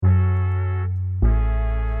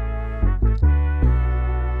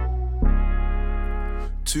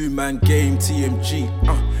Two-man game,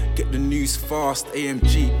 TMG. Get the news fast,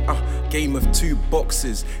 AMG. Game of two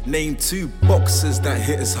boxes. Name two boxers that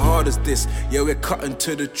hit as hard as this. Yeah, we're cutting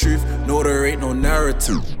to the truth. No, there ain't no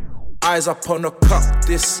narrative. Eyes up on the cup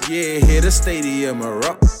this year. Hear the stadium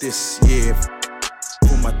erupt this year.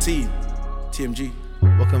 For my team, TMG.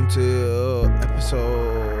 Welcome to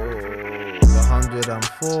episode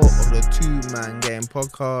 104 of the Two-Man Game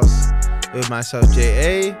podcast with myself,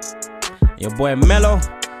 J.A. Your boy Mello.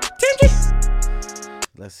 TMG.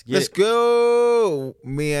 Let's go.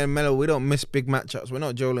 Me and Mello, we don't miss big matchups. We're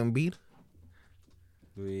not Joel Embiid.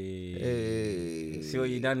 Hey. See what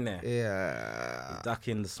you done there? Yeah. You're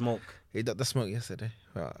ducking the smoke. He ducked the smoke yesterday.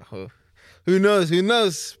 Who knows?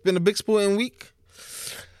 It's been a big sporting week.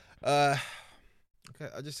 Okay,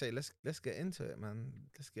 I'll just say let's get into it, man.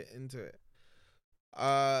 Let's get into it.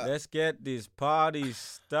 Let's get this party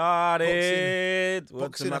started.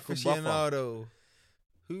 Boxing aficionado.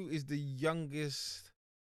 Who is the youngest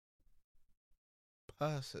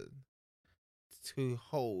person to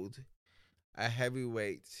hold a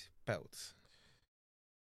heavyweight belt?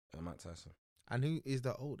 Mike Tyson. And who is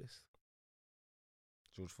the oldest?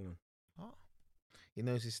 George Foreman. Oh, he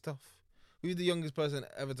knows his stuff. Who's the youngest person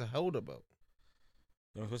ever to hold a belt?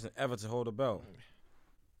 Youngest person ever to hold a belt?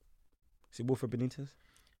 Is it Wilfred Benitez?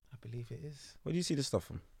 I believe it is. Where do you see this stuff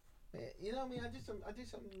from? You know me, I do some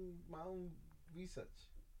my own research.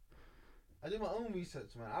 I do my own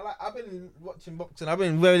research, man. I've been watching boxing. I've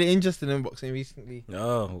been very interested in boxing recently.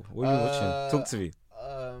 Oh, what are you watching? Talk to me.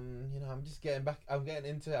 I'm just getting back. I'm getting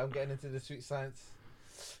into the sweet science.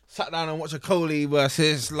 Sat down and watched a Coley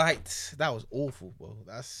versus Light. That was awful, bro.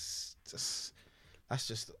 That's just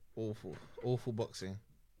awful. Awful boxing.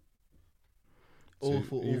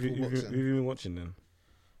 Awful boxing. Who have you been watching then?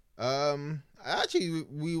 I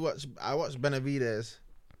watched Benavidez.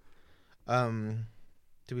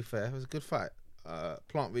 To be fair, it was a good fight.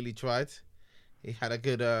 Plant really tried. He had a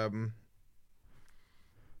good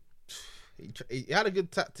he had a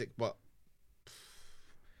good tactic, but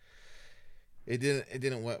it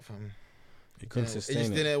didn't work for him. He couldn't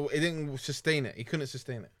sustain it. It didn't sustain it. He couldn't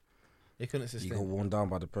sustain it. He got worn down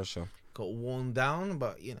by the pressure. Got worn down,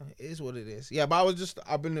 but it is what it is. Yeah, but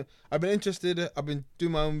I've been interested. I've been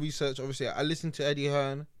doing my own research. Obviously, I listened to Eddie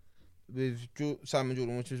Hearn with Simon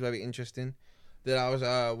Jordan, which was very interesting. Then I was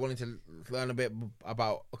wanting to learn a bit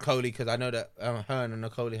about Okolie because I know that Hearn and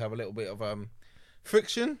Okolie have a little bit of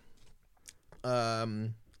friction.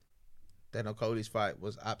 Then Okolie's fight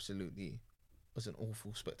was an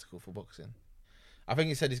awful spectacle for boxing. I think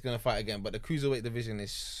he said he's going to fight again, but the cruiserweight division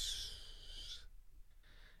it's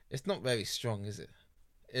not very strong, is it?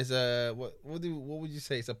 It's what would you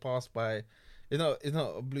say? It's a pass by. It's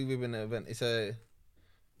not a blue ribbon event. It's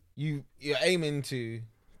you're aiming to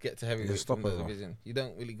get to heavyweight from the division. You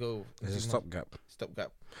don't really go. There's a stopgap.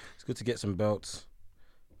 It's good to get some belts,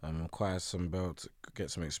 acquire some belts, get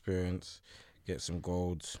some experience, get some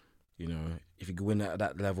golds. You know, if you can win at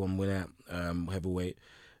that level and win at heavyweight,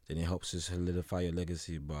 then it helps to solidify your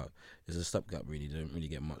legacy. But there's a stopgap. Really, you don't really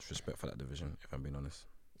get much respect for that division, if I'm being honest.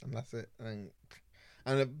 And that's it.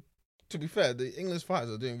 And to be fair, the English fighters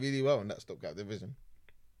are doing really well in that stopgap division.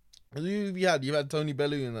 You've had Tony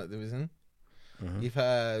Bellew in that division. Mm-hmm.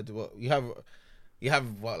 You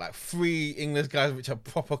have like three English guys which are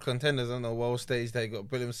proper contenders on the world stage. They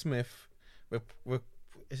got William Smith.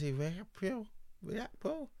 Is he Riakpo? Yeah,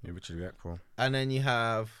 Richard Riakpo. And then you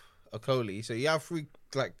have Okolie. So you have three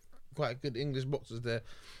like quite good English boxers there.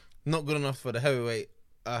 Not good enough for the heavyweight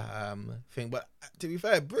thing. But to be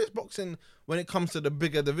fair, British boxing, when it comes to the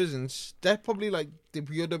bigger divisions, they're probably like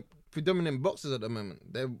the predominant boxers at the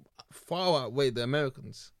moment. They far outweigh the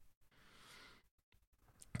Americans.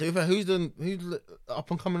 To be fair, who's the up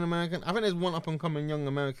and coming American? I think there's one up and coming young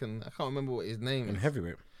American. I can't remember what his name is. In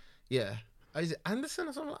heavyweight. Yeah. Is it Anderson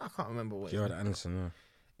or something? I can't remember what. Gerard Anderson.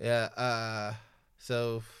 Yeah.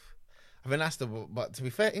 So I think that's but to be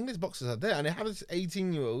fair, English boxers are there, and they have this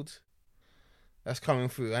 18-year-old that's coming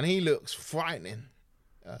through, and he looks frightening.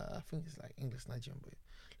 I think it's like English Nigerian, but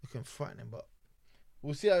looking frightening. But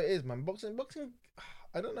we'll see how it is, man. Boxing.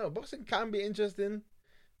 I don't know. Boxing can be interesting.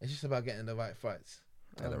 It's just about getting the right fights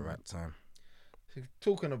at the right time. So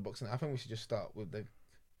talking of boxing, I think we should just start with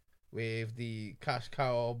the cash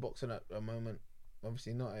cow boxing at the moment.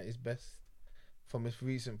 Obviously not at his best from his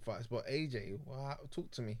recent fights. But AJ,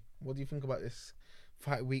 talk to me. What do you think about this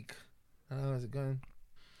fight week? How's it going? I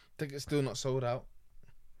think it's still not sold out.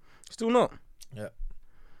 Still not? Yeah.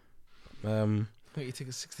 I think you take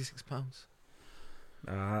it £66.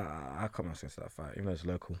 I can't make sense of that fight, even though it's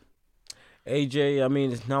local. AJ, I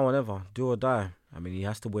mean, it's now or never. Do or die. I mean, he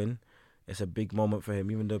has to win. it's a big moment for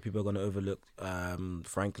him. Even though people are going to overlook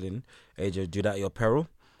Franklin, AJ, do that at your peril,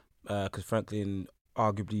 because Franklin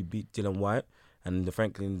arguably beat Dylan White, and the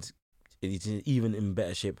Franklin's he's even in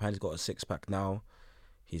better shape. He's got a 6-pack now.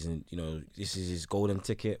 He's in, this is his golden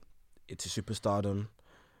ticket to superstardom.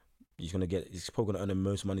 He's probably gonna earn the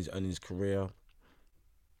most money he's earned in his career.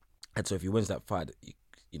 And so if he wins that fight,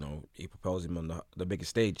 he propels him on the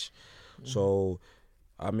biggest stage. Mm-hmm. So,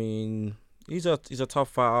 I mean, he's a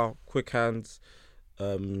tough fighter, quick hands,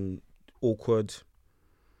 awkward.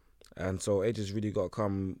 And so AJ's really got to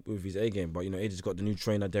come with his A game. But, AJ's got the new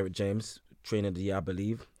trainer, Derek James, trainer of the year, I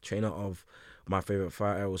believe. Trainer of my favourite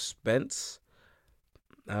fighter, Errol Spence.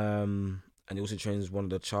 And he also trains one of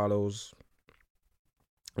the Charlos.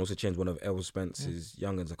 Also trains one of Errol Spence's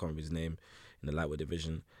youngins, I can't remember his name, in the lightweight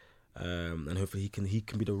division. And hopefully he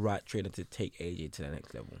can be the right trainer to take AJ to the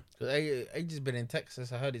next level. AJ's been in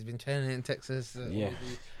Texas. I heard he's been training in Texas. Yeah.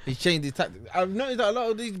 He's changed his tactics. I've noticed that a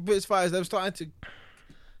lot of these British fighters, they're starting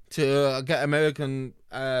to get American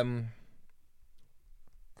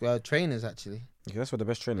trainers, actually. Yeah, that's where the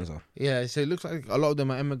best trainers are. Yeah, so it looks like a lot of them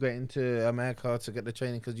are immigrating to America to get the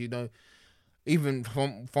training because, even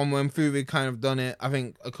from when Fury kind of done it, I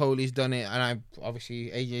think Okoli's done it, and obviously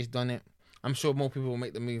AJ's done it. I'm sure more people will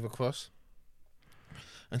make the move across.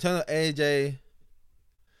 In terms of AJ,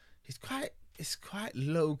 it's quite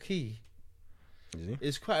low key. Is he?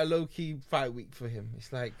 It's quite a low key fight week for him.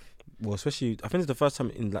 It's like, well, especially I think it's the first time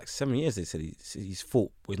in like 7 years they said he's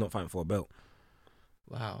fought, but he's not fighting for a belt.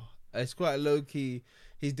 Wow, it's quite low key.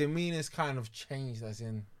 His demeanor's kind of changed, as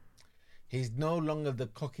in he's no longer the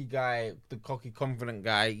cocky guy, the cocky confident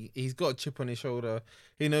guy. He's got a chip on his shoulder.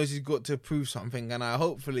 He knows he's got to prove something, and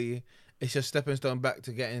hopefully it's just stepping stone back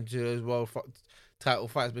to get into those world title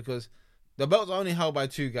fights, because the belts are only held by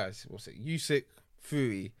two guys. What's it? Usyk,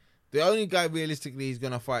 Fury. The only guy realistically he's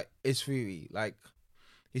gonna fight is Fury. Like,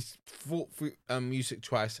 he's fought Usyk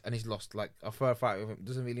twice and he's lost. Like, a third fight with him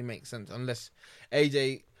doesn't really make sense unless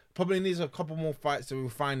AJ probably needs a couple more fights to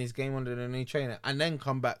refine his game under the new trainer and then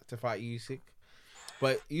come back to fight Usyk.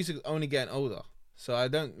 But Usyk's only getting older, so I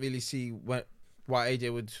don't really see why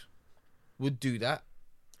AJ would do that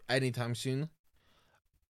anytime soon.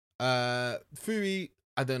 Fury,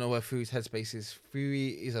 I don't know where Fury's headspace is. Fury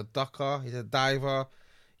is a ducker. He's a diver.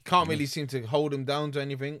 You can't really seem to hold him down to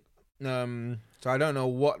anything. So I don't know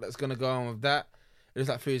what that's going to go on with that. It looks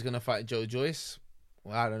like Fury's going to fight Joe Joyce.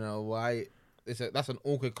 Well, I don't know why. That's an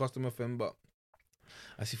awkward customer for him, but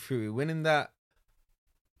I see Fury winning that.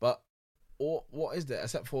 But what is there?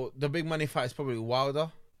 Except for the big money fight is probably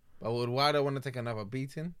Wilder. But would Wilder want to take another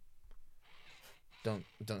beating?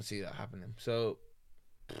 Don't see that happening. So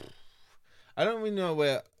I don't really know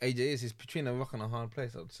where AJ is. He's between a rock and a hard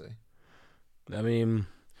place, I'd say. I mean,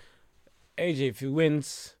 AJ, if he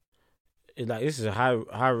wins, this is a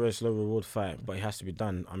high risk, low reward fight, but it has to be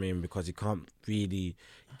done. I mean, because he can't really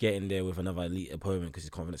get in there with another elite opponent because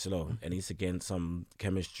his confidence is low, and he's against some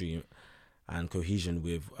chemistry and cohesion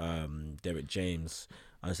with Derek James.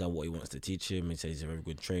 I understand what he wants to teach him. He says he's a very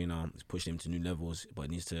good trainer. He's pushing him to new levels, but he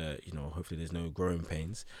needs to, hopefully there's no growing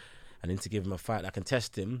pains. And then to give him a fight that can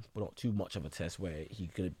test him, but not too much of a test where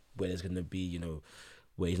there's gonna be,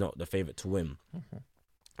 where he's not the favourite to win. Mm-hmm.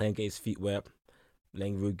 And get his feet wet,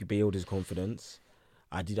 then rebuild his confidence.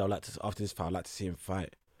 After this fight, I'd like to see him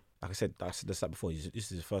fight. Like I said this before.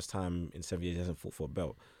 This is the first time in 7 years he hasn't fought for a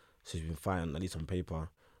belt, so he's been fighting at least on paper,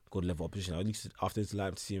 good level of opposition. At least after this, I'd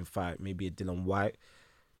like to see him fight maybe a Dylan White,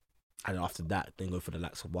 and after that, then go for the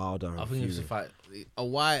likes of Wilder. I think he should fight a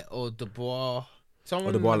White or Dubois.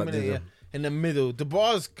 Someone in the middle.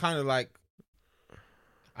 Dubois kind of like.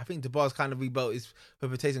 I think Dubois kind of rebuilt his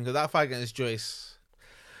reputation because that fight against Joyce.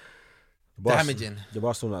 Damaging.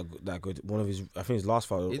 Dubois still not that good. One of his, I think his last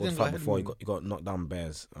fight or the fight before he got knocked down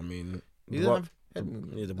Bears. I mean,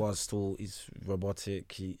 Dubois still he's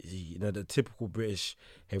robotic. He the typical British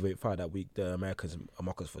heavyweight fight that week the Americans are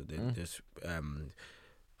mockers for. Just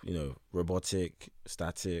robotic,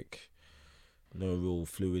 static, no real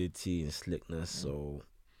fluidity and slickness. So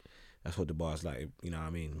that's what Dubois is like. You know what I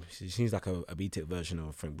mean? He seems like a B-tech version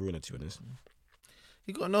of Frank Bruno, to be honest.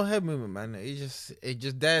 He got no head movement, man. He just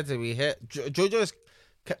dared to be hit. Jojo's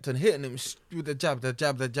kept on hitting him with the jab.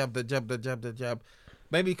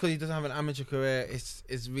 Maybe because he doesn't have an amateur career,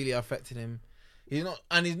 it's really affecting him. He's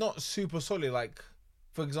not super solid. Like,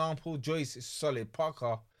 for example, Joyce is solid.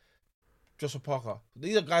 Joshua Parker.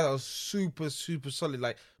 These are guys that are super, super solid.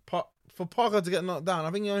 Like, for Parker to get knocked down, I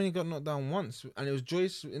think he only got knocked down once, and it was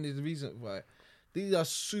Joyce in his recent fight. These are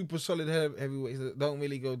super solid heavyweights that don't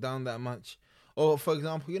really go down that much. Or for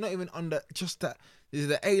example, you're not even under just that. There's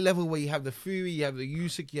the A level where you have the Fury, you have the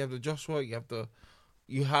Usyk, you have the Joshua,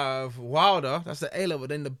 you have Wilder. That's the A level.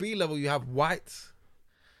 Then the B level you have White.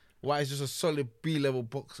 White is just a solid B level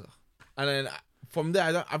boxer. And then from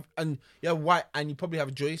there, and you have White, and you probably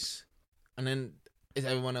have Joyce, and then it's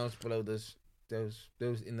everyone else below those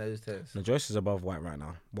in those tiers. No, Joyce is above White right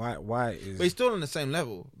now. White is. But he's still on the same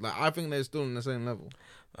level. Like I think they're still on the same level.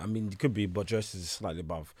 I mean, it could be, but Joyce is slightly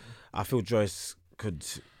above. I feel Joyce could.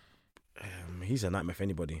 He's a nightmare for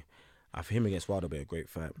anybody. For him against Wilder, would be a great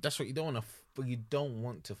fight. That's what you don't want to. You don't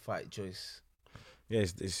want to fight Joyce. Yeah,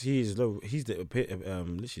 he's low. He's literally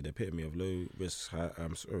the epitome of low risk,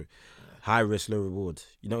 high risk, low reward.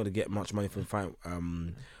 You're not gonna get much money from fight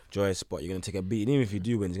Joyce, but you're gonna take a beat. And even if you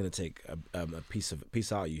do win, he's gonna take a piece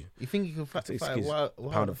out of you. You think he can fight Wilder?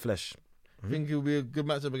 Pound of flesh. You think he'll be a good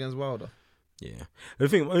matchup against Wilder? Yeah.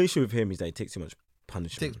 The only issue with him is that he takes too much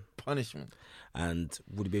punishment. And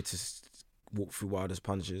would he be able to walk through Wilder's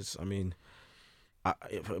punches? I mean, by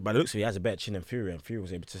the looks of it, he has a better chin than Fury, and Fury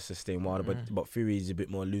was able to sustain Wilder, but Fury is a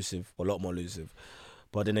bit more elusive, a lot more elusive.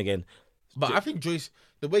 But then again... But I think Joyce,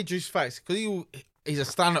 the way Joyce fights, because he's a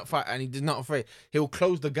stand-up fighter and he's not afraid, he'll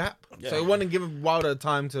close the gap. Yeah. So he wouldn't give Wilder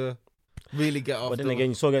time to really get off. But then again,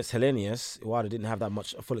 you saw against Hellenius, Wilder didn't have that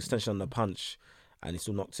much full extension on the punch, and he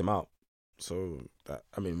still knocked him out. So,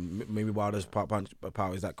 maybe Wilder's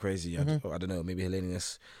power is that crazy. I don't know. Maybe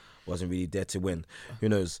Hellenius wasn't really there to win. Who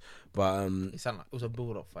knows? But it sounded like it was a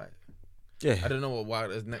build-up fight. Yeah. I don't know what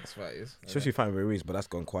Wilder's next fight is. Especially fighting Ruiz, but that's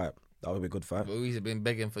gone quiet. That would be a good fight. Ruiz has been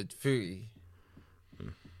begging for Fury.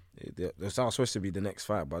 That's supposed to be the next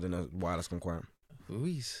fight, but I don't know why that's gone quiet.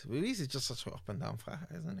 Ruiz is just such an up and down fighter,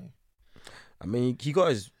 isn't he? I mean, he got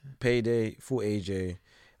his payday, fought AJ,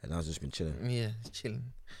 and now just been chilling. Yeah, he's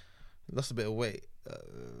chilling. Lost a bit of weight.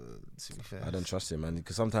 To be fair, I don't trust him, man.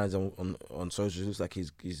 Because sometimes on social, it looks like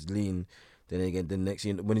he's lean. Then again, the next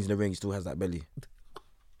year, when he's in the ring, he still has that belly.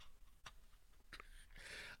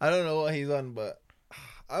 I don't know what he's on, but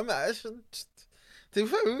to be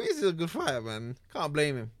fair, Ruiz is a good fighter, man. Can't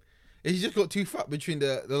blame him. He just got too fat between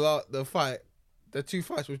the two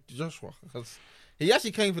fights with Joshua, because he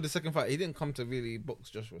actually came for the second fight. He didn't come to really box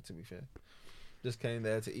Joshua, to be fair. Just came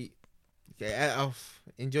there to eat. Get off,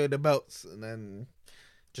 enjoy the belts, and then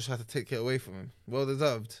just had to take it away from him. Well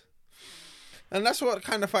deserved. And that's what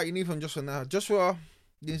kind of fight you need from Joshua now. Joshua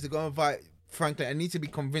needs to go and fight Franklin. It needs to be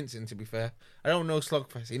convincing, to be fair. I don't know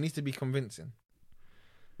slugfest. It needs to be convincing.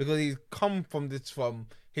 Because he's come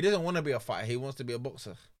he doesn't want to be a fighter. He wants to be a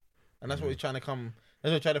boxer. And that's what he's trying to come.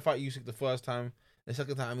 That's why he tried to fight Usyk the first time. The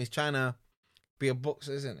second time, he's trying to be a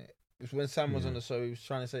boxer, isn't it? It's when Sam was on the show, he was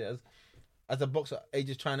trying to say as a boxer,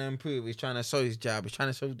 AJ's trying to improve. He's trying to show his jab. He's trying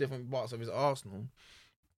to show different parts of his arsenal.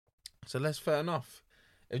 So that's fair enough.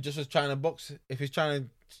 If just was trying to box, if he's trying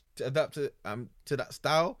to adapt to that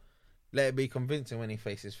style, let it be convincing when he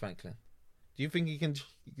faces Franklin. Do you think he can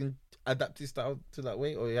adapt his style to that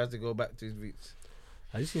way, or he has to go back to his roots?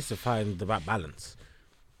 I just need to find the right balance.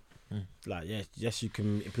 Like, yes, you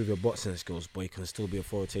can improve your boxing skills, but you can still be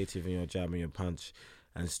authoritative in your jab and your punch,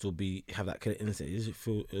 and still have that killer instinct.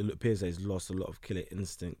 It appears that he's lost a lot of killer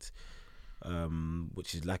instinct,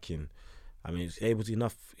 which is lacking. I mean, it's able to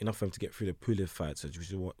enough for him to get through the Pulev fights,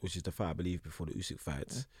 which is the fight I believe before the Usyk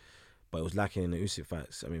fights. But it was lacking in the Usyk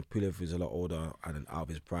fights. I mean, Pulev is a lot older and out of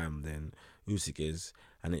his prime than Usyk is,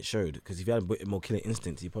 and it showed. Because if he had a bit more killer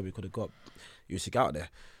instinct, he probably could have got Usyk out there.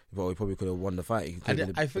 But he probably could have won the fight. He could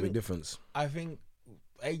have made a big difference. I think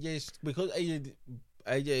because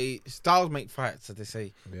AJ styles make fights, as they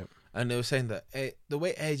say. Yep. And they were saying that the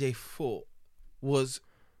way AJ fought was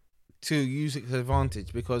to Usyk's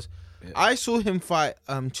advantage, because I saw him fight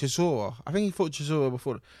Chisora. I think he fought Chisora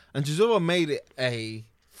before, and Chisora made it a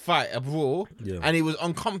fight, a brawl, and it was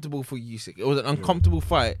uncomfortable for Usyk. It was an uncomfortable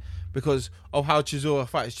fight because of how Chisora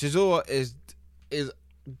fights. Chisora is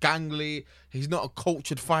gangly. He's not a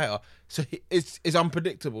cultured fighter, so it's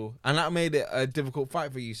unpredictable, and that made it a difficult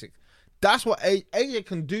fight for Usyk. That's what AJ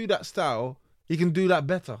can do. That style, he can do that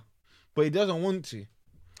better, but he doesn't want to.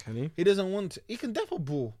 Can he? He doesn't want to. He can definitely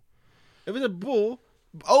brawl. If it's a brawl,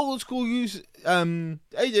 old school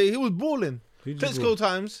AJ, he was brawling. Tesco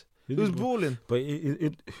times, he was brawling. But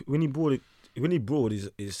when he brawled,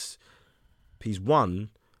 he's won.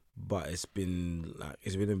 But it's been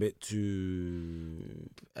a bit too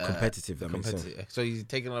competitive. That makes sense. So he's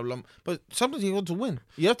taking a long. But sometimes you want to win.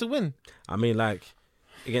 You have to win. I mean, like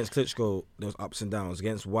against Klitschko, there was ups and downs.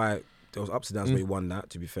 Against White, there was ups and downs, but he won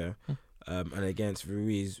that. To be fair, and against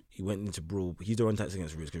Ruiz, he went into brawl. He's the one tactics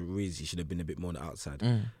against Ruiz, because Ruiz, he should have been a bit more on the outside,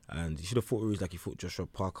 and he should have fought Ruiz like he fought Joshua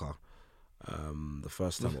Parker. The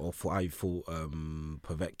first time, or I fought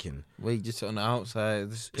Povetkin. Where he just on the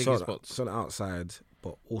outside, It's on the outside,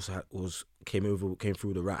 but also came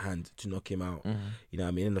through the right hand to knock him out. You know what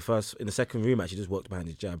I mean? In the second rematch, he just worked behind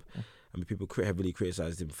his jab. I mean, people heavily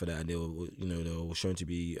criticised him for that, and they were shown to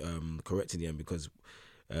be correct in the end because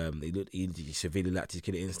he severely lacked his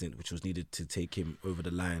killer instinct, which was needed to take him over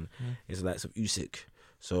the line. It's like some Usyk.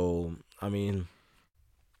 So I mean.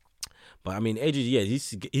 But I mean,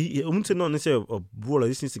 AJ, he wants not necessarily a brawler. He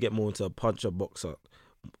needs to get more into a puncher boxer.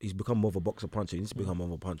 He's become more of a boxer puncher. He needs to become more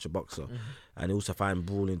of a puncher boxer, and also find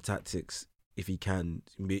brawling tactics if he can.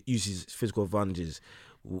 Use his physical advantages,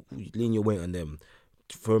 lean your weight on them,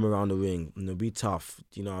 throw him around the ring. Be tough.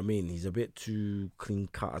 You know what I mean? He's a bit too clean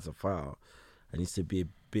cut as a fighter, and needs to be a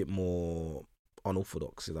bit more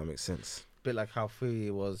unorthodox. If that makes sense. Bit like how Fury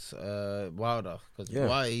was Wilder, because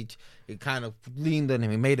Wilder he kind of leaned on him,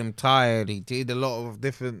 he made him tired, he did a lot of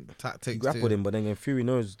different tactics. He grappled him, but then Fury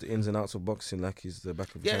knows the ins and outs of boxing like he's the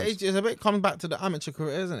back of his hands. It's a bit coming back to the amateur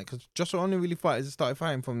career, isn't it? Because Joshua only really started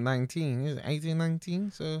fighting from 19, is it 18, 19?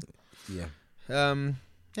 So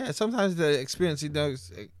sometimes the experience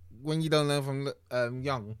when you don't learn from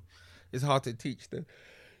young, it's hard to teach the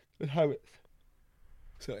habits.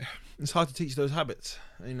 So it's hard to teach those habits.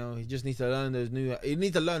 You know, he just needs to learn he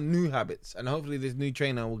needs to learn new habits, and hopefully this new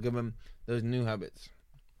trainer will give him those new habits.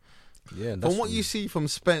 Yeah. From what you see from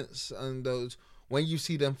Spence and those, when you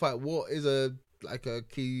see them fight, what is a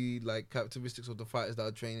key characteristics of the fighters that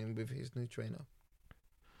are training with his new trainer?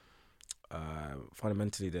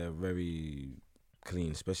 Fundamentally, they're very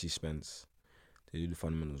clean, especially Spence. They do the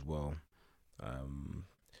fundamentals well.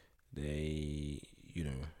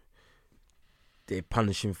 They're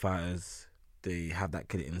punishing fighters. They have that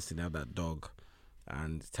killer instinct, they have that dog,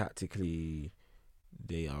 and tactically,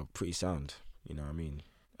 they are pretty sound. You know what I mean?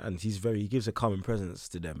 And he gives a calming presence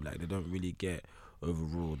to them. Like, they don't really get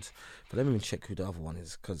overruled. But let me check who the other one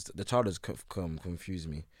is, because the child has confused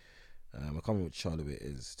me. I can't remember which child it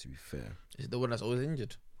is, to be fair. Is it the one that's always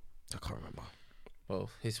injured? I can't remember. Well,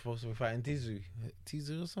 he's supposed to be fighting Tizu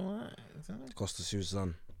or something like that. Costa Sue's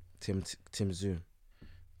son, Tim Zhu.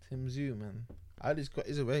 Tim Zhu, man.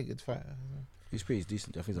 He's a very good fighter. He's pretty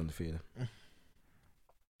decent. I think he's undefeated.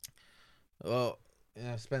 Well,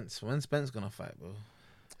 yeah, Spence. When's Spence gonna fight, bro?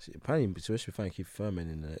 Apparently, he's supposed to be fighting Keith Thurman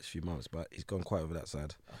in the next few months, but he's gone quite over that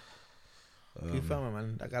side. Keith Thurman,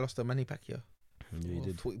 man. That guy lost to Manny Pacquiao. Yeah, he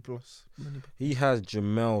did. 40 plus. He has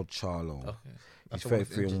Jamel Charlo. Okay. He's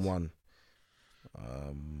 33-1.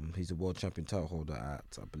 He's a world champion title holder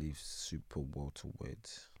at, I believe, super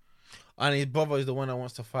welterweight. And his brother is the one that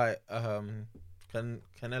wants to fight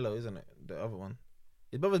Canelo, isn't it? The other one.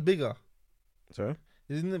 His brother's bigger. Sorry?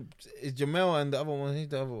 It's Jamel and the other one. He's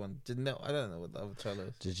the other one. Janelle. I don't know what the other child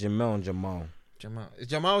is. It's Jamel and Jamal.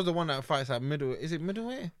 Jamal's the one that fights at middle. Is it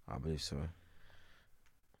middleweight? I believe so.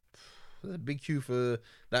 There's a big queue for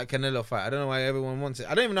that Canelo fight. I don't know why everyone wants it.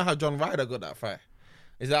 I don't even know how John Ryder got that fight.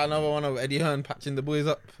 Is that another one of Eddie Hearn patching the boys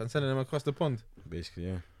up and sending them across the pond? Basically,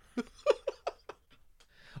 yeah.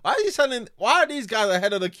 Why are these guys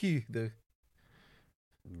ahead of the queue, though?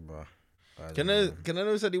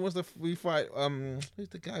 Canelo said he wants to refight. Who's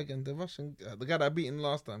the guy again? The Russian, the guy that beat him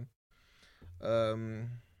last time.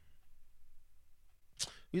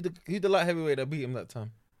 Who's the light heavyweight that beat him that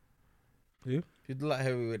time? Who? Who's the light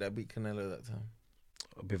heavyweight that beat Canelo that time?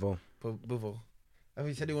 Bivol. Bivol. I think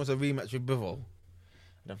he said he wants a rematch with Bivol.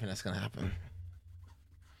 I don't think that's gonna happen.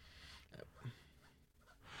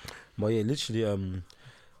 Well, yeah, literally.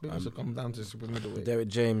 Bivol's come down to super middleweight. Derek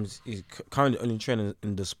James is currently the only trainer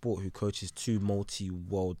in the sport who coaches 2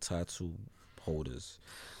 multi-world title holders.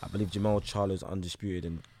 I believe Jamal Charlo is undisputed,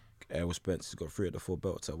 and Errol Spence has got 3 of the 4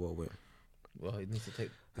 belts at welterweight. Well, he needs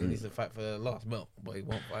to fight for the last belt, but he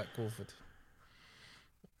won't fight Crawford.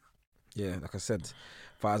 Yeah, like I said,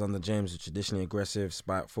 fighters under James are traditionally aggressive,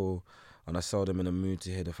 spiteful, and are seldom in a mood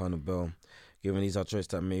to hear the final bell. Given these are traits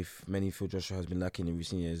that many feel Joshua has been lacking in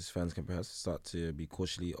recent years, fans can perhaps start to be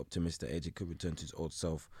cautiously optimistic that AJ could return to his old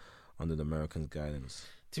self under the Americans' guidance.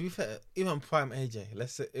 To be fair, even Prime AJ,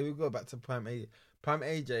 let's say, if we go back to Prime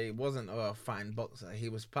AJ wasn't a fine boxer. He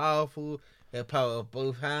was powerful, he had power of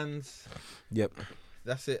both hands. Yep.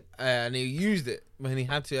 That's it. And he used it when he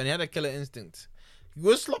had to, and he had a killer instinct. He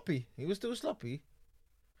was sloppy. He was still sloppy.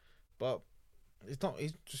 But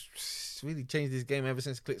he's just really changed his game ever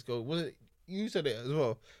since Klitschko. Was it? You said it as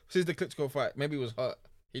well. Since the Klitschko fight, maybe he was hurt.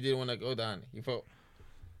 He didn't want to go down. He felt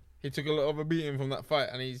he took a lot of a beating from that fight,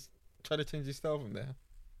 and he's tried to change his style from there.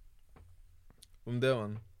 From there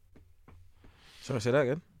on. Sorry, say that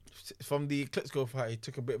again. From the Klitschko fight, he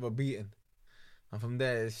took a bit of a beating, and from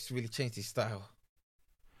there, it's really changed his style.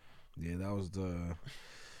 Yeah, that was the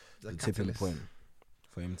tipping catalyst. point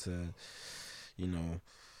for him to, you know,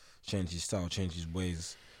 change his style, change his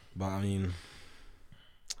ways. But I mean,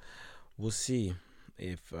 we'll see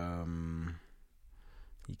if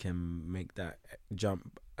he can make that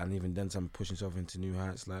jump, and even then some push himself into new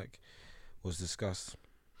heights like was discussed.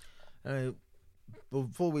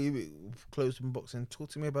 Before we close from boxing, talk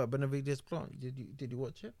to me about Benavidez Plant. Did you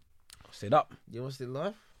watch it? Stayed up. You watched it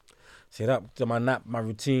live? Stayed up. Did my nap, my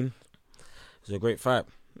routine. It was a great fight.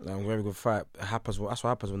 Very good fight. It happens. That's what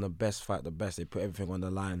happens when the best fight the best. They put everything on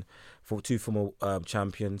the line. For two former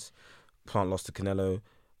champions, Plant lost to Canelo.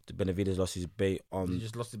 Benavidez lost his belt on. He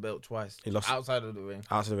just lost the belt twice. He lost outside of the ring.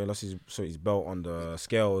 Outside of the ring, lost his belt on the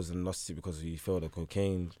scales and lost it because he failed a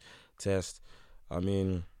cocaine test. I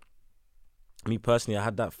mean, me personally, I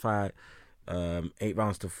had that fight 8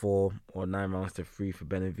 rounds to 4 or 9 rounds to 3 for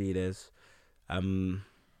Benavidez.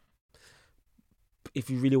 If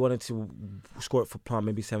you really wanted to score it for Plant,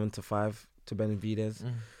 maybe 7-5 to Benavidez,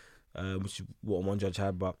 which is what one judge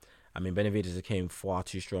had. But I mean, Benavidez came far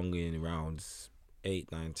too strong in rounds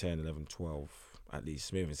 8, 9, 10, 11, 12, at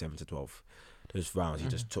least, maybe 7-12. Those rounds, he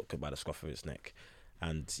just took it by the scruff of his neck.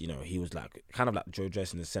 And, you know, he was like, kind of like Joe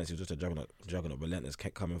Dress in the sense, he was just a juggernaut, relentless,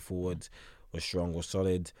 kept coming forward, was strong, was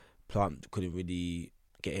solid. Plant couldn't really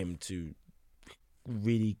get him to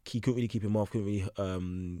he couldn't really keep him off, couldn't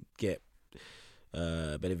really get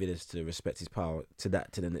Benavidez to respect his power to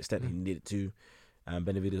the extent he needed to.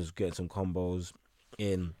 Benavidez was getting some combos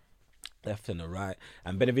in left and the right,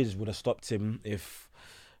 and Benavidez would have stopped him if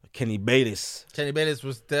Kenny Bayless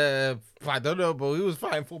was there. I don't know, but he was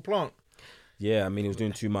fighting for Plant. Yeah, I mean, he was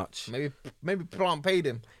doing too much. Maybe Plant paid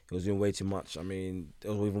him. He was doing way too much. I mean,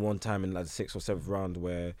 there was even one time in like the 6th or 7th round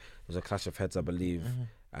where it was a clash of heads, I believe,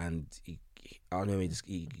 and I don't know,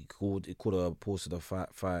 he called a pause to the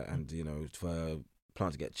fight, and you know, for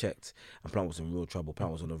Plant to get checked, and Plant was in real trouble.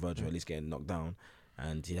 Plant was on the verge of at least getting knocked down,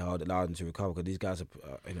 and he allowed him to recover because these guys are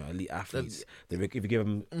elite athletes. If you give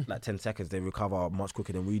them like 10 seconds, they recover much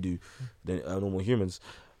quicker than we do, than normal humans,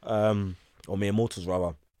 or mere mortals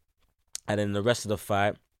rather. And then the rest of the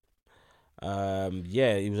fight,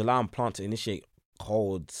 he was allowing Plant to initiate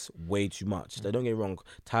holds way too much. They don't get me wrong,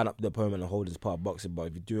 tying up the opponent and holding is part of boxing, but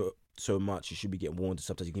if you do it so much, you should be getting warned.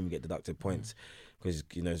 Sometimes you can even get deducted points because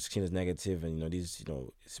it's seen as negative, and it's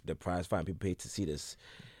the prize fight. People pay to see this,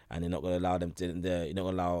 and they're not going to allow them to. You're not going to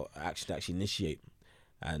allow action to actually initiate.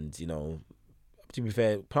 And to be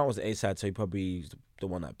fair, Plant was the A side, so he probably the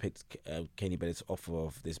one that picked Kenny Bayless off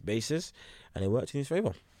of this basis, and it worked in his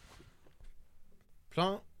favor.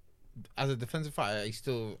 Plant, as a defensive fighter, he's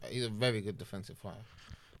a very good defensive fighter.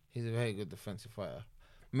 He's a very good defensive fighter.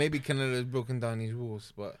 Maybe Canelo's broken down his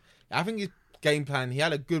rules, but I think his game plan, he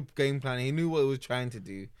had a good game plan. He knew what he was trying to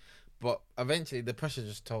do, but eventually the pressure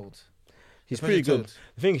just told. He's pretty good.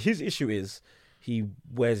 The thing, his issue is he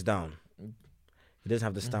wears down. He doesn't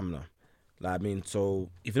have the stamina. So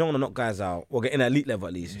if you don't want to knock guys out, or get in an elite level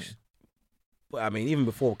at least, but I mean, even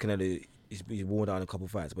before Canelo, he's worn down a couple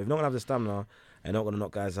fights. But if you're not going to have the stamina and not going to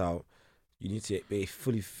knock guys out, you need to be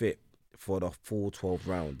fully fit for the full 12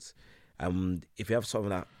 rounds. If you have something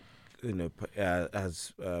that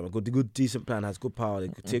has a good decent plan, has good power, they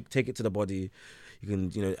could take it to the body. You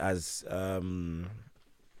can, as the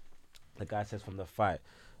guy says from the fight,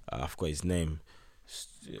 I forgot his name.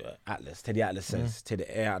 Teddy Atlas says, take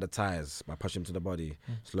the air out of the tires by pushing him to the body,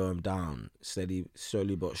 slow him down,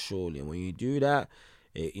 slowly but surely. And when you do that,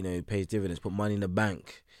 it pays dividends. Put money in the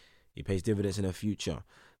bank. It pays dividends in the future.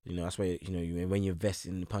 That's why when you invest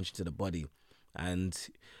in punching to the body. And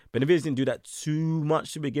Benavidez didn't do that too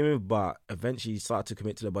much to begin with, but eventually he started to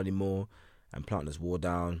commit to the body more, and Plant just wore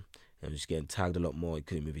down and was getting tagged a lot more. He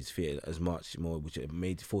couldn't move his feet as much more, which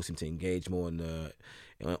forced him to engage more on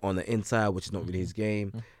the inside, which is not really his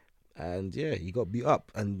game. And he got beat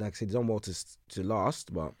up. And like I said, he's done well to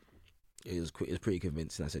last, but it was pretty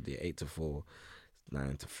convincing. I said 8-4,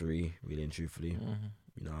 9-3, really and truthfully.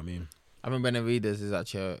 You know what I mean? I mean, Benavidez is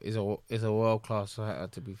actually is a world class fighter.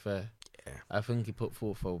 To be fair, I think he put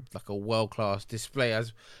forth a world class display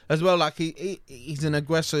as well. Like he's an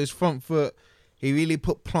aggressor. His front foot, he really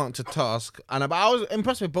put Plant to task. And I was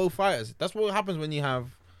impressed with both fighters. That's what happens when you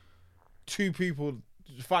have two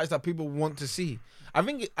fights that people want to see. I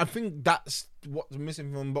think that's what's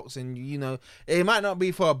missing from boxing. It might not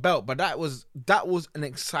be for a belt, but that was an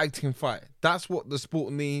exciting fight. That's what the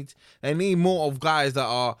sport needs. They need more of guys that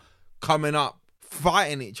are coming up,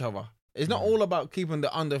 fighting each other. It's not all about keeping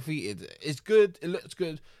the undefeated. It's good, it looks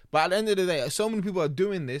good, but at the end of the day, so many people are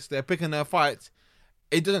doing this. They're picking their fights.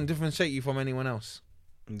 It doesn't differentiate you from anyone else.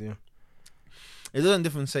 Yeah, it doesn't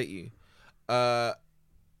differentiate you.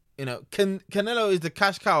 You know, Canelo is the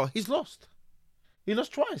cash cow. He's lost. He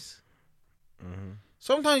lost twice. Mm-hmm.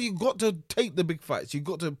 Sometimes you got to take the big fights. You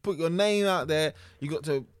got to put your name out there. You got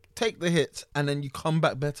to take the hits, and then you come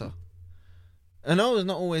back better. And no, it's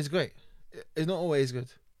not always great. It's not always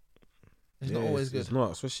good. It's not always good. It's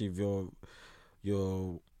not, especially if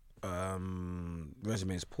your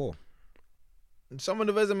resume is poor. Some of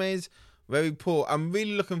the resumes very poor. I'm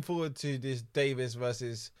really looking forward to this Davis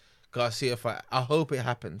versus Garcia fight. I hope it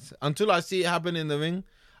happens. Until I see it happen in the ring,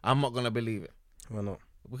 I'm not gonna believe it. Why not?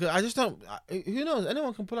 Because I just don't. Who knows?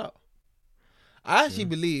 Anyone can pull out. I actually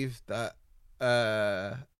believe that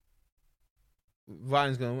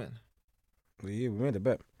Ryan's gonna win. Well, yeah, we made a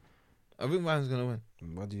bet. I think Ryan's gonna win.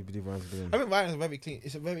 Why do you believe Ryan's gonna win? I think Ryan's very clean.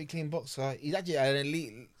 It's a very clean boxer. He's actually an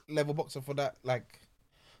elite level boxer for that, like,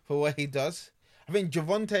 for what he does. I think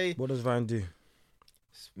Javante. What does Ryan do?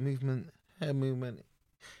 Movement, hair movement.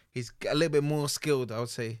 He's a little bit more skilled, I would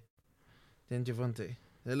say, than Javante.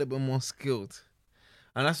 A little bit more skilled.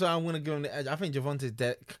 And that's why I'm going to give him the edge. I think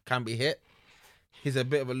Javante can be hit. He's a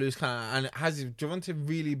bit of a loose cannon. And has Javante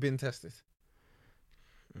really been tested?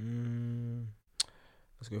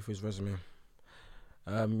 Let's go through his resume.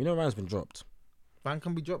 Ryan's been dropped. Ryan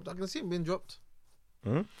can be dropped. I can see him being dropped.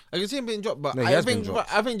 Hmm? I can see him being dropped, but No, he has been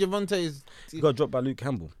dropped. I think Javante is... He got dropped by Luke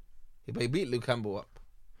Campbell. He beat Luke Campbell up.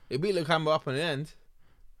 He beat Luke Campbell up in the end.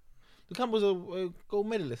 Luke Campbell's a gold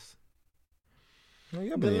medalist. No,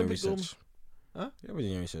 you have been doing Olympic gold- research. Huh? You have been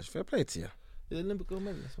doing research. Fair play to you. He's an Olympic gold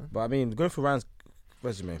medalist, man. But I mean, going for Ryan's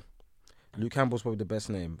resume, Luke Campbell's probably the best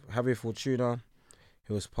name. Javier Fortuna,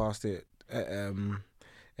 he was past it.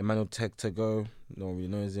 Emmanuel Tego, no one really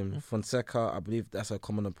knows him. Fonseca, I believe that's a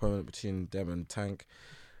common opponent between them and Tank.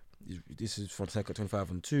 This is Fonseca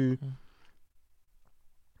 25-2.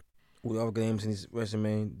 All the other games in his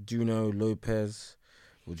resume: Duno, Lopez,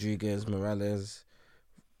 Rodriguez, Morales.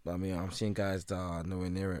 But I mean, I'm seeing guys that are nowhere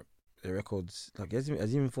near it. Their records, like, has he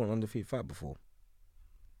even fought an undefeated fight before?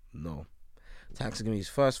 No. Tank's gonna be his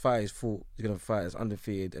first fight. He's gonna fight as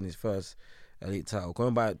undefeated and his first elite title.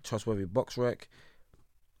 Going by trustworthy box rec,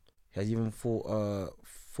 he has even fought a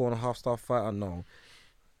 4.5-star fighter. No,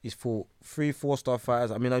 he's fought 3 4-star fighters.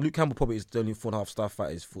 I mean, like, Luke Campbell probably is the only 4.5-star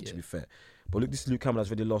fighter he's fought, to be fair. But look, this is Luke Campbell that's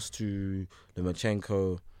already lost to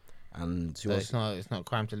Lomachenko, and So it's not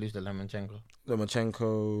crime to lose to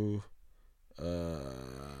Lomachenko.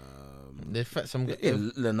 They threatened some.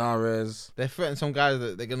 Linares. They threatened some guys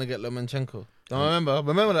that they're gonna get Lomachenko. Don't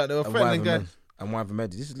remember that they were threatening guys. And Wyvern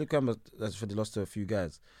Mehdi. This is Luke Campbell that's already lost to a few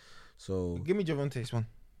guys. So give me Javante's one.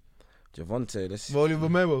 Javante, let's see. Rolly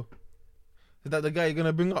Romero. Is that the guy you're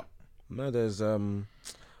gonna bring up? No, there's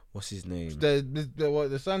what's his name?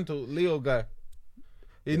 The Santo Leo guy.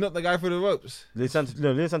 He's not the guy for the ropes. Leo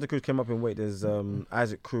Santa Cruz came up in weight. There's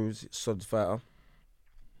Isaac Cruz, solid fighter.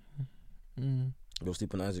 You'll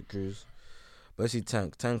sleep on Isaac Cruz. But let's see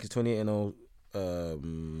Tank. Tank is 28-0,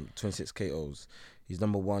 26 KOs. He's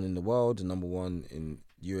number 1 in the world and number 1 in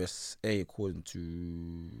USA according to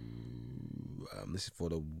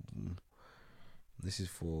this is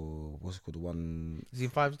for what's it called, the one. Is he a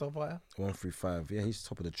 5-star fighter? 135. Yeah, he's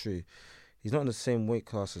top of the tree. He's not in the same weight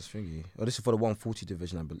class as Thingy. Oh, this is for the 140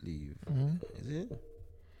 division, I believe. Is it?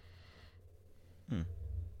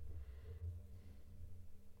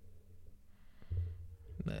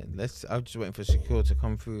 I'm just waiting for Shakur to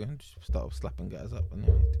come through and just start slapping guys up. And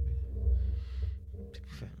to be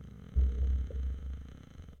fair.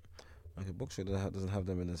 Okay, boxer doesn't have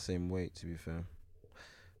them in the same weight, to be fair.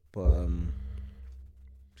 But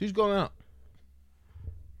who's going out?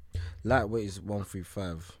 Lightweight is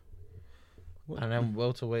 135. And then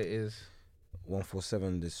welterweight is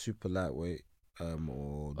 147. The super lightweight,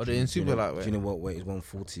 or they're in super lightweight. Junior welterweight is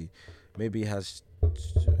 140. Maybe he has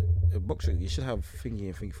a boxer. You should have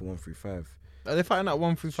thingy for 135. Are they fighting at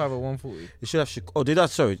 135 or 140? They should have.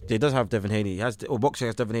 They does have Devin Haney. He has. Boxer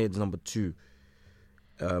has Devin Haney as number 2.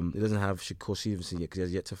 He doesn't have Shakur Stevenson yet because he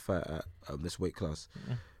has yet to fight at this weight class.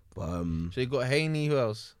 But so you got Haney. Who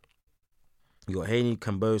else? You got Haney,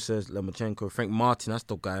 Kambosos, Lomachenko, Frank Martin. That's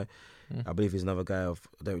the guy. I believe he's another guy of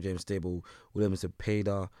Derek James stable. William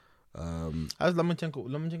Cepeda. How's Lomachenko?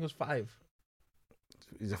 Lomachenko's 5.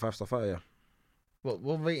 He's a 5-star fighter. Yeah.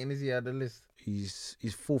 What rating is he at the list? He's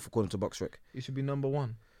 4th according to BoxRec. He should be number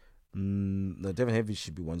 1. No, Devin Haney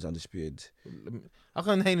should be 1. He's undisputed. How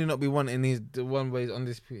can Haney not be 1 in the one where he's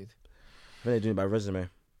undisputed? I think they're doing it by resume.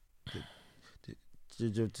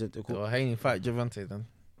 Or Haney fight Javante then.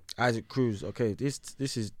 Isaac Cruz. Okay, this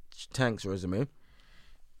is Tank's resume.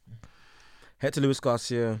 Hector Luis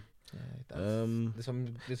Garcia.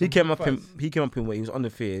 He came up in weight. He was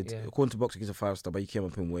undefeated. Yeah. According to boxing, he's a 5-star, but he came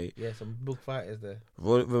up in weight. Yeah, some big fighters there.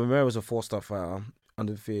 Romero was a 4-star fighter,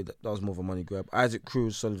 undefeated. That was more of a money grab. Isaac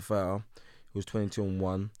Cruz, solid fighter. He was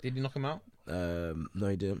 22-1. Did he knock him out? No,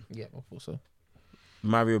 he didn't. Yeah, I thought so.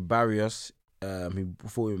 Mario Barrios, he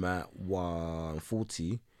fought him at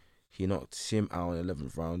 140. He knocked him out in the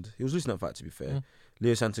 11th round. He was losing that fight, to be fair. Mm.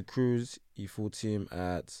 Leo Santa Cruz, he fought him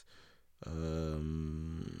at I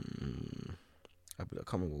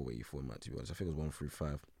can't remember what weight he fought him at, to be honest. I think it was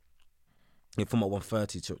 135. He fought him at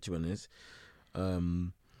 130, to be honest.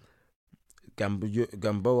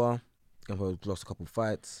 Gamboa lost a couple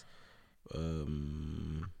fights.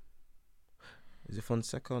 Is it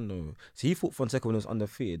Fonseca? No. See, he fought Fonseca when he was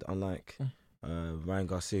undefeated, unlike Ryan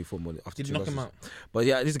Garcia, who fought more after Did two he knock losses. him out? But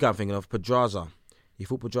yeah, this is the guy I'm thinking of. Pedraza. He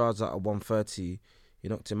fought Pedraza at 130. He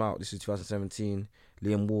knocked him out. This is 2017.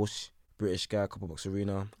 Liam Walsh, British guy, Copper Box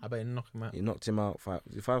Arena. I bet he knocked him out. He knocked him out.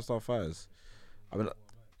 5-star fighters. I mean,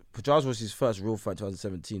 Pedraza was his first real fight in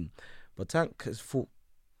 2017. But Tank has fought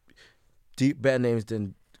better names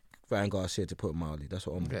than Ryan Garcia, to put it mildly. That's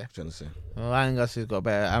what I'm trying to say. Well, Ryan Garcia's got a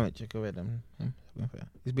better amateur career than him.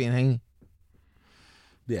 He's beating Haney.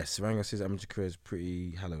 Yes, Ryan Garcia's amateur career is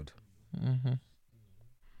pretty hallowed. Mm-hmm.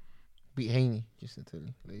 Beat Haney, just to tell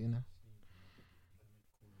you, let you know.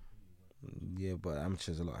 Yeah, but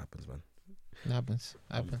amateurs, a lot happens, man. It happens.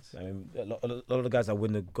 I mean, a lot of the guys that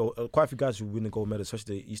win the gold, quite a few guys who win the gold medal,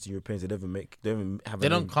 especially the Eastern Europeans, they don't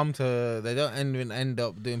end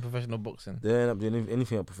up doing professional boxing. They don't end up doing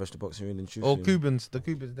anything at professional boxing, really, truthfully. Or Cubans,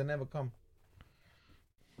 they never come.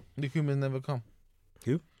 The Cubans never come.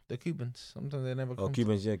 Who? The Cubans. Sometimes they never come. Oh,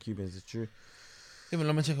 Cubans, it's true. Even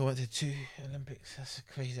Lomachenko went to 2 Olympics. That's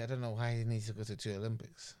crazy. I don't know why he needs to go to 2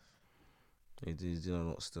 Olympics. He did a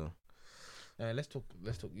lot still. Let's talk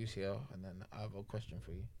UCL, and then I have a question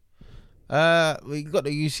for you. We got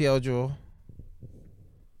the UCL draw.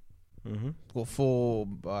 Mm-hmm. Got 4,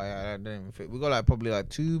 but I don't even think we got probably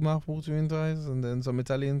 2 mouth-watering ties, and then some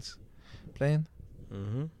Italians playing.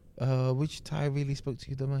 Mm-hmm. Which tie really spoke to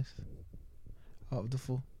you the most out of the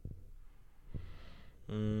 4?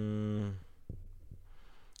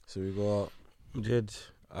 So we got Madrid.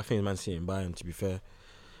 I think Man City and Bayern, to be fair.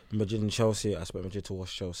 Madrid and Chelsea. I expect Madrid to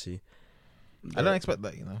watch Chelsea. I don't expect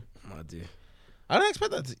that, I do. I don't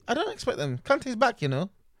expect that. I don't expect them. Kante's back,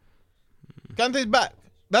 Kante's back.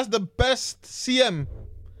 That's the best CM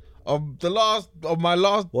of my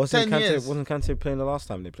last 10 years. Wasn't Kante playing the last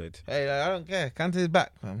time they played? Hey, I don't care. Kante's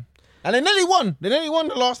back, man. And they nearly won. They nearly won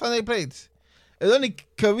the last time they played. It was only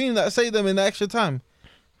Kareem that saved them in the extra time.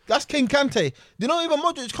 That's King Kante. Even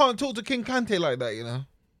Modric can't talk to King Kante like that,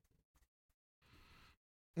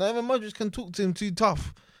 Not even Modric can talk to him too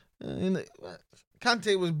tough.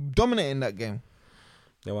 Kante was dominating that game.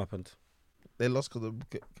 Yeah, what happened? They lost because of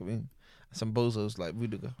Kareem. Some bozos like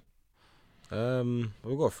Rudiger.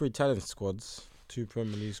 We've got 3 talent squads, 2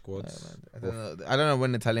 Premier League squads. I don't know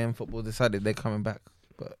when Italian football decided they're coming back,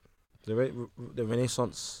 but the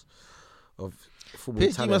renaissance of football.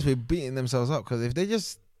 PSG must be beating themselves up, because if they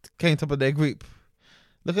just came top of their group,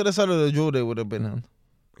 look at the side of the draw they would have been on.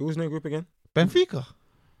 Who was in their group again? Benfica.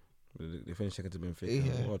 They finished second to Benfica.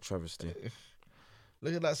 Yeah. What a travesty.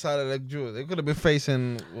 Look at that side of the draw. They could have been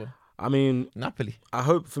facing Napoli. I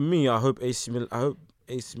hope AC Milan. I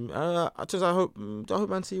hope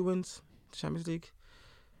Man City wins the Champions League.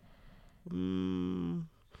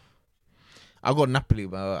 I got Napoli,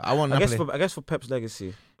 but I want Napoli. I guess for Pep's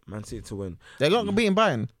legacy, Man City to win. They're not beating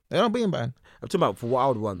Bayern. I'm talking about for what I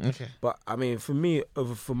would want. Okay. But I mean, for me,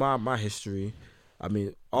 for my history, I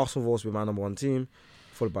mean, Arsenal have always been my number 1 team,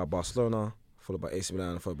 followed by Barcelona, followed by AC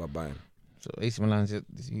Milan, followed by Bayern. So AC Milan's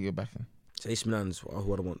you're backing. So AC Milan's who I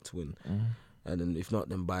want to win, and then if not,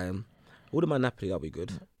 then Bayern. I wouldn't mind Napoli. That'd be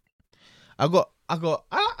good. I like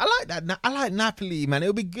that. I like Napoli, man.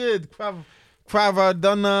 It'll be good.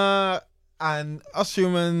 Kvara, and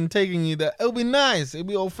Osimhen taking you there. It'll be nice. It'll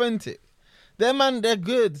be authentic. They're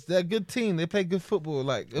good. They're a good team. They play good football.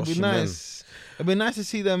 It'll be nice. It'll be nice to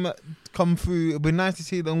see them come through. It'll be nice to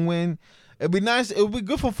see them win. It'll be nice. It'll be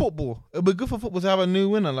good for football. It'll be good for football to have a new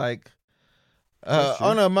winner.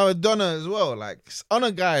 Honor Maradona as well.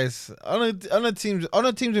 Honor guys. Honor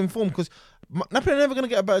teams in form, because Napoli are never going to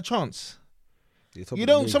get a better chance.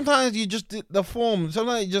 Sometimes you just the form.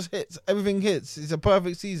 Sometimes it just hits. Everything hits. It's a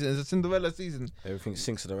perfect season. It's a Cinderella season. Everything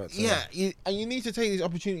sinks to the right time. Yeah, and you need to take these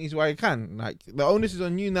opportunities while you can. The onus is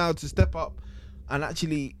on you now to step up and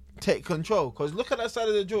actually take control. Because look at that side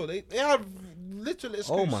of the draw. They have literally.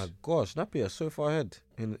 Oh my gosh, Napoli are so far ahead.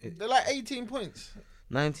 They're 18 points.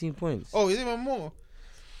 19 points. Oh, it's even more.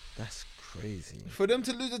 That's crazy. For them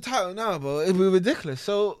to lose the title now, bro, it'd be ridiculous.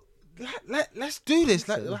 So let's do this.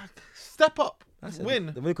 Like step up, win.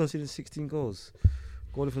 They've only conceded 16 goals.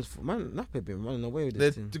 Goal difference. Man, Napoli been running away with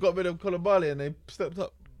this team. They got rid of Koulibaly and they stepped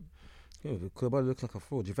up. Yeah, Koulibaly looks like a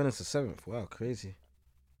fraud. Juventus is 7th. Wow, crazy.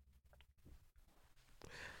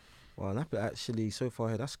 Wow, Napoli actually so far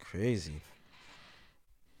ahead. That's crazy.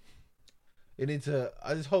 You need to.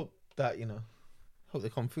 I just hope that hope they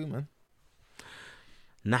come through, man.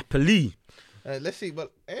 Napoli. Let's see,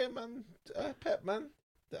 but hey, man, Pep, man,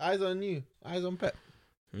 the eyes on you, eyes on Pep.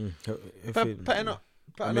 Pep up.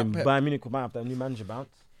 I mean, Bayern Munich might have that new manager bounce.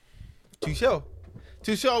 Tuchel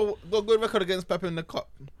got a good record against Pep in the cup.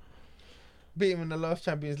 Beat him in the last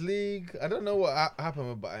Champions League. I don't know what happened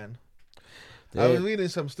with Bayern. I was reading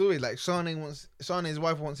some story like Sane's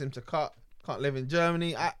wife wants him to can't live in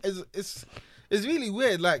Germany. It's really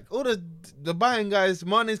weird. Like all the Bayern guys,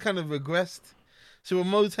 Mane's kind of regressed. So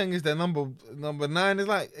Moteng is their number 9. It's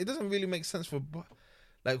like it doesn't really make sense for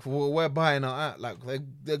where Bayern are at. Like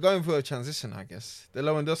they're going through a transition, I guess. The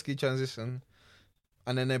Lewandowski transition,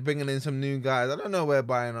 and then they're bringing in some new guys. I don't know where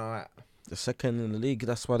Bayern are at. The second in the league.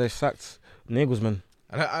 That's why they sacked Nagelsmann.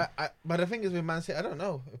 But the thing is with Man City, I don't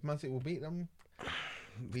know if Man City will beat them.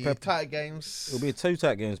 Be tight games. It'll be 2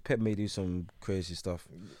 tight games. Pep may do some crazy stuff.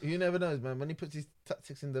 You never know, man. When he puts his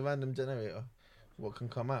tactics in the random generator, what can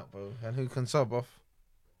come out, bro, and who can sub off?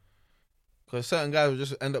 Because certain guys will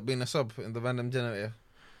just end up being a sub in the random generator.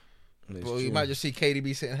 Well, you might just see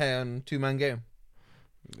KDB sitting here on 2-man game.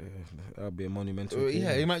 Yeah, that'll be a monumental.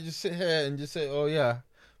 Yeah, he might just sit here and just say, "Oh yeah,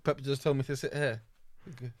 Pep just told me to sit here."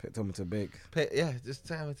 Pep told me to bake. Yeah, just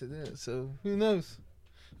tell me to do it. So who knows?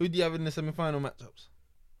 Who do you have in the semi-final matchups?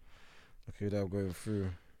 Okay, that going through.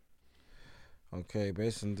 Okay,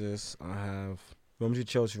 based on this, I have Real Madrid,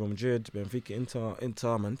 Chelsea, Real Madrid, Benfica,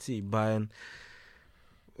 Inter, Man City, Bayern.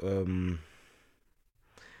 I'm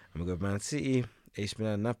gonna go with Man City, AC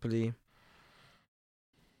Milan, Napoli.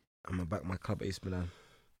 I'm gonna back my club, AC Milan.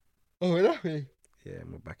 Oh, really? Yeah, I'm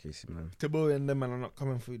gonna back AC Milan. Tomorrow and them man are not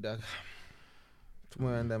coming through, Dad.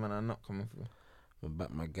 Tomorrow and them man are not coming through. I'm gonna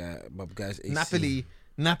back my guys. AC.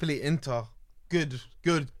 Napoli, Inter, good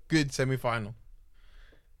semi-final.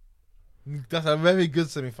 That's a very good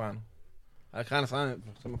semi-final. I kind of find it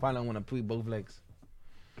semi-final. I want to put both legs.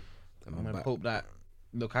 I'm gonna hope that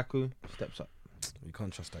Lukaku steps up. You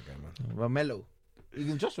can't trust that guy, man. Romelu. You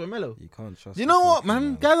can trust Romelu. You can't trust. You know what,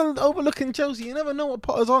 man? Guys are overlooking Chelsea. You never know what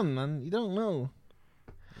Potter's on, man. You don't know.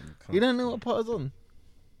 You don't know what Potter's on.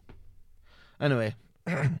 Anyway,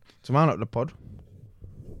 to round up the pod.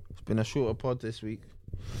 It's been a shorter pod this week.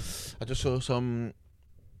 I just saw some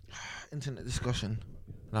internet discussion,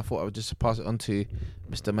 and I thought I would just pass it on to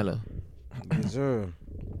Mr. Mello. Yes, sir.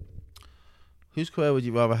 Whose career would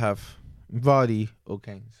you rather have, Vardy or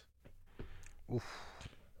Kane's? Oof.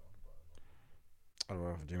 I'd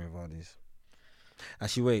rather have Jamie Vardy's.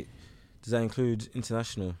 Actually, wait. Does that include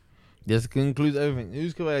international? Yes, it includes everything.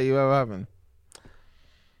 Whose career are you ever having?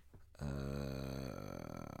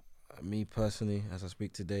 Me personally, as I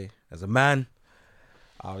speak today, as a man,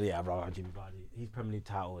 I'd rather have Jamie Vardy. His Premier League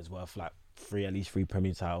title is worth like at least three Premier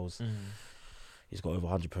League titles. Mm. He's got over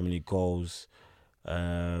 100 Premier League goals.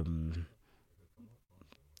 Yeah,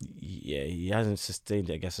 he hasn't sustained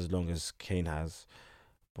it, I guess, as long as Kane has.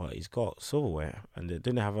 But he's got silverware, and they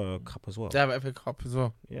didn't have a cup as well. They have an FA Cup as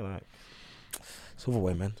well. Yeah, like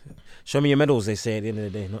silverware, man. Show me your medals, they say at the end of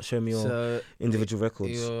the day, not show me your individual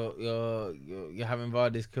records. You're having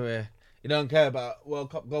Vardy's career. You don't care about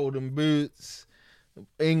World Cup golden boots,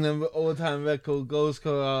 England all-time record goal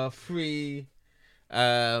scorer, free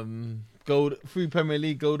Premier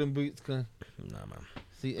League golden boots. Nah, man.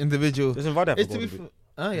 See, individual. Doesn't Vardy have a golden boot?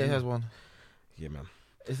 Oh yeah, he has one. Yeah, man.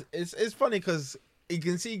 It's funny because you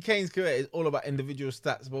can see Kane's career is all about individual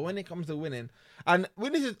stats, but when it comes to winning, and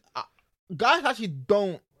when this is guys actually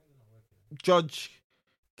don't judge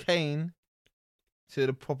Kane to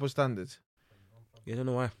the proper standards. You don't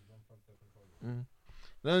know why.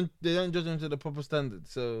 They don't judge him to the proper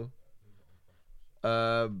standards, so he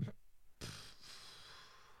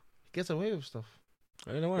gets away with stuff.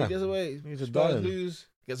 I don't know why. He gets away. He's a Spurs darling. lose,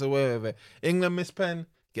 gets away with it. England miss pen,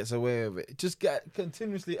 gets away with it. Just get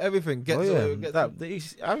continuously everything gets away with it.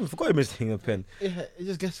 I haven't forgotten his thing of pen. Yeah, it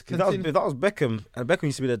just gets If that was Beckham, and Beckham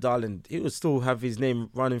used to be the darling, he would still have his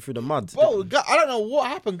name running through the mud. Bro, I don't know what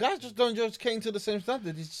happened. Guys just don't judge Kane to the same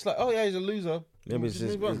standard. He's just like, oh yeah, he's a loser. Maybe it's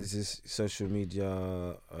this social media,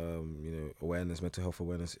 awareness, mental health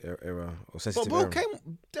awareness era or sensitive era.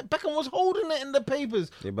 Beckham was holding it in the papers,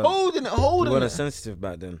 Yeah, holding we it. weren't as sensitive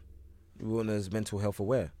back then. We weren't as mental health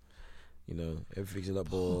aware. Everything's a lot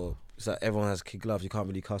more It's like everyone has kid gloves. You can't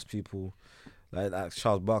really cuss people. Like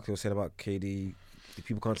Charles Barkley was saying about KD. If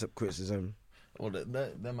people can't accept criticism. Well,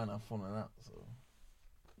 that man are falling out, so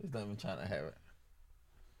he's not even trying to hear it.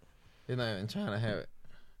 He's not even trying to hear it.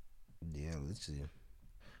 Yeah, literally.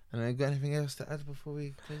 And then got anything else to add before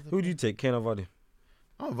we close the Who do you take, Kane or Vardy?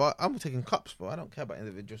 I'm taking cups, bro. I don't care about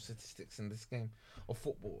individual statistics in this game or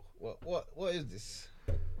football. What is this?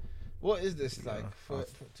 What is this like?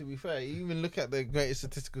 To be fair, you even look at the greatest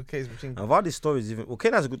statistical case between. And Vardy's story is even. Well,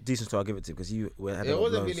 Kane has a good, decent story. I'll give it to him because he had a lot It of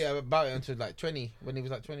wasn't loans. really about it until like 20, when he was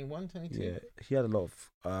like 21, 22. Yeah, he had a lot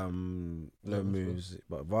of low moves,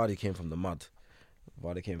 but Vardy came from the mud.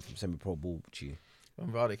 Vardy came from semi-pro ball.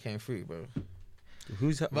 When Vardy came through, bro.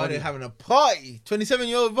 Who's Vardy having a party.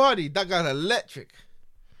 27-year-old Vardy. That guy's electric.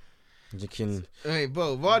 Drinking, Hey,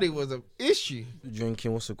 bro, Vardy was an issue.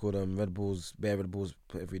 what's it called? Red Bulls, bare Red Bulls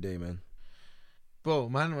every day, man. Bro,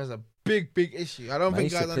 man was a big issue. I don't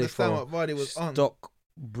think guys understand what Vardy was on.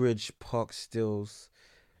 Stockbridge Park Stills,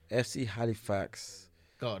 FC Halifax,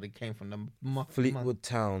 God, he came from the Fleetwood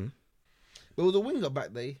Town. But it was a winger back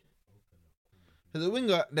there. As a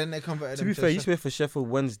winger, then they converted To him be fair, he used to to play for Sheffield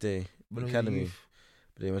Wednesday when he was Academy, youth.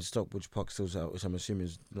 but they went to Stockbridge Park Stills, which I'm assuming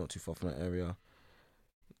is not too far from that area.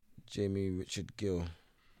 Jamie Richard Gill.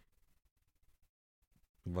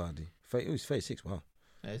 Vardy. He's 36, wow.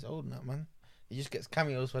 Yeah, he's old now, man. He just gets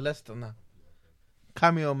cameos for Leicester now.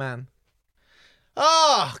 Cameo man.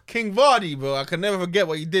 King Vardy, bro. I can never forget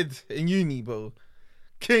what he did in uni, bro.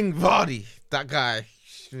 King Vardy. That guy.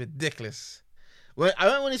 Ridiculous. I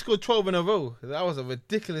remember when he scored 12 in a row. That was a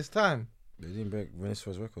ridiculous time. They didn't break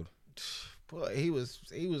Venezuela's record. But he was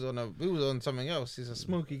on something else. He's a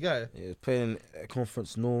smoky guy. Yeah, he was playing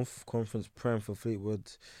Conference North, Conference Prem for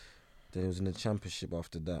Fleetwood. Then he was in the Championship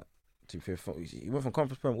after that. To be fair, he went from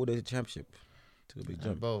Conference Prem all the way to Championship. Took a big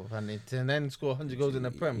jump. And then score 100 goals in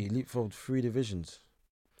the Prem. He leapfrogged 3 divisions.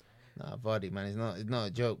 Nah, Vardy, man, it's not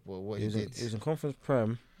a joke. But what he did. He was in Conference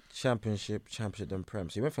Prem, Championship, then Prem.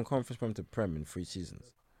 So he went from Conference Prem to Prem in 3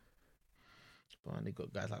 seasons. And they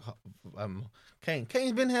got guys like Kane.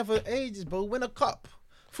 Kane's been here for ages, bro. Win a cup.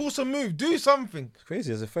 Force a move. Do something. It's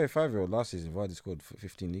crazy. As a 35-year-old last season, Vardy scored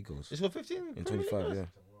 15 league goals. He scored 15 in 25, yeah.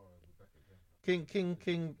 King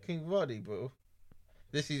Vardy, bro.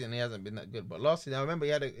 This season he hasn't been that good, but last season I remember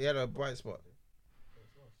he had a bright spot.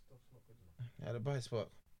 He had a bright spot.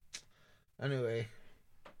 Anyway,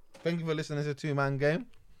 thank you for listening to 2-Man Game.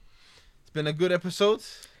 It's been a good episode.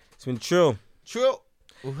 It's been chill.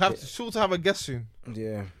 We'll have to have a guest soon.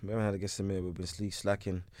 Yeah, we haven't had a guest in a minute. We've been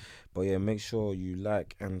slacking. But yeah, make sure you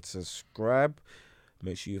like and subscribe.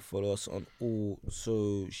 Make sure you follow us on all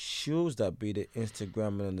socials. That be the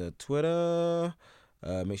Instagram and the Twitter.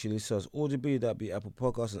 Make sure you listen to us audibly. That be Apple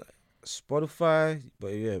Podcasts and Spotify. But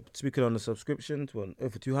yeah, speaking on the subscription to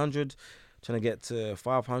over 200, trying to get to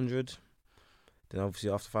 500. Then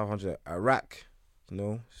obviously after 500, Iraq. You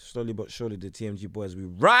know, slowly but surely the TMG boys will be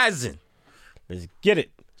rising. Let's get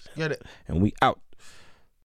it. Get it. And we out.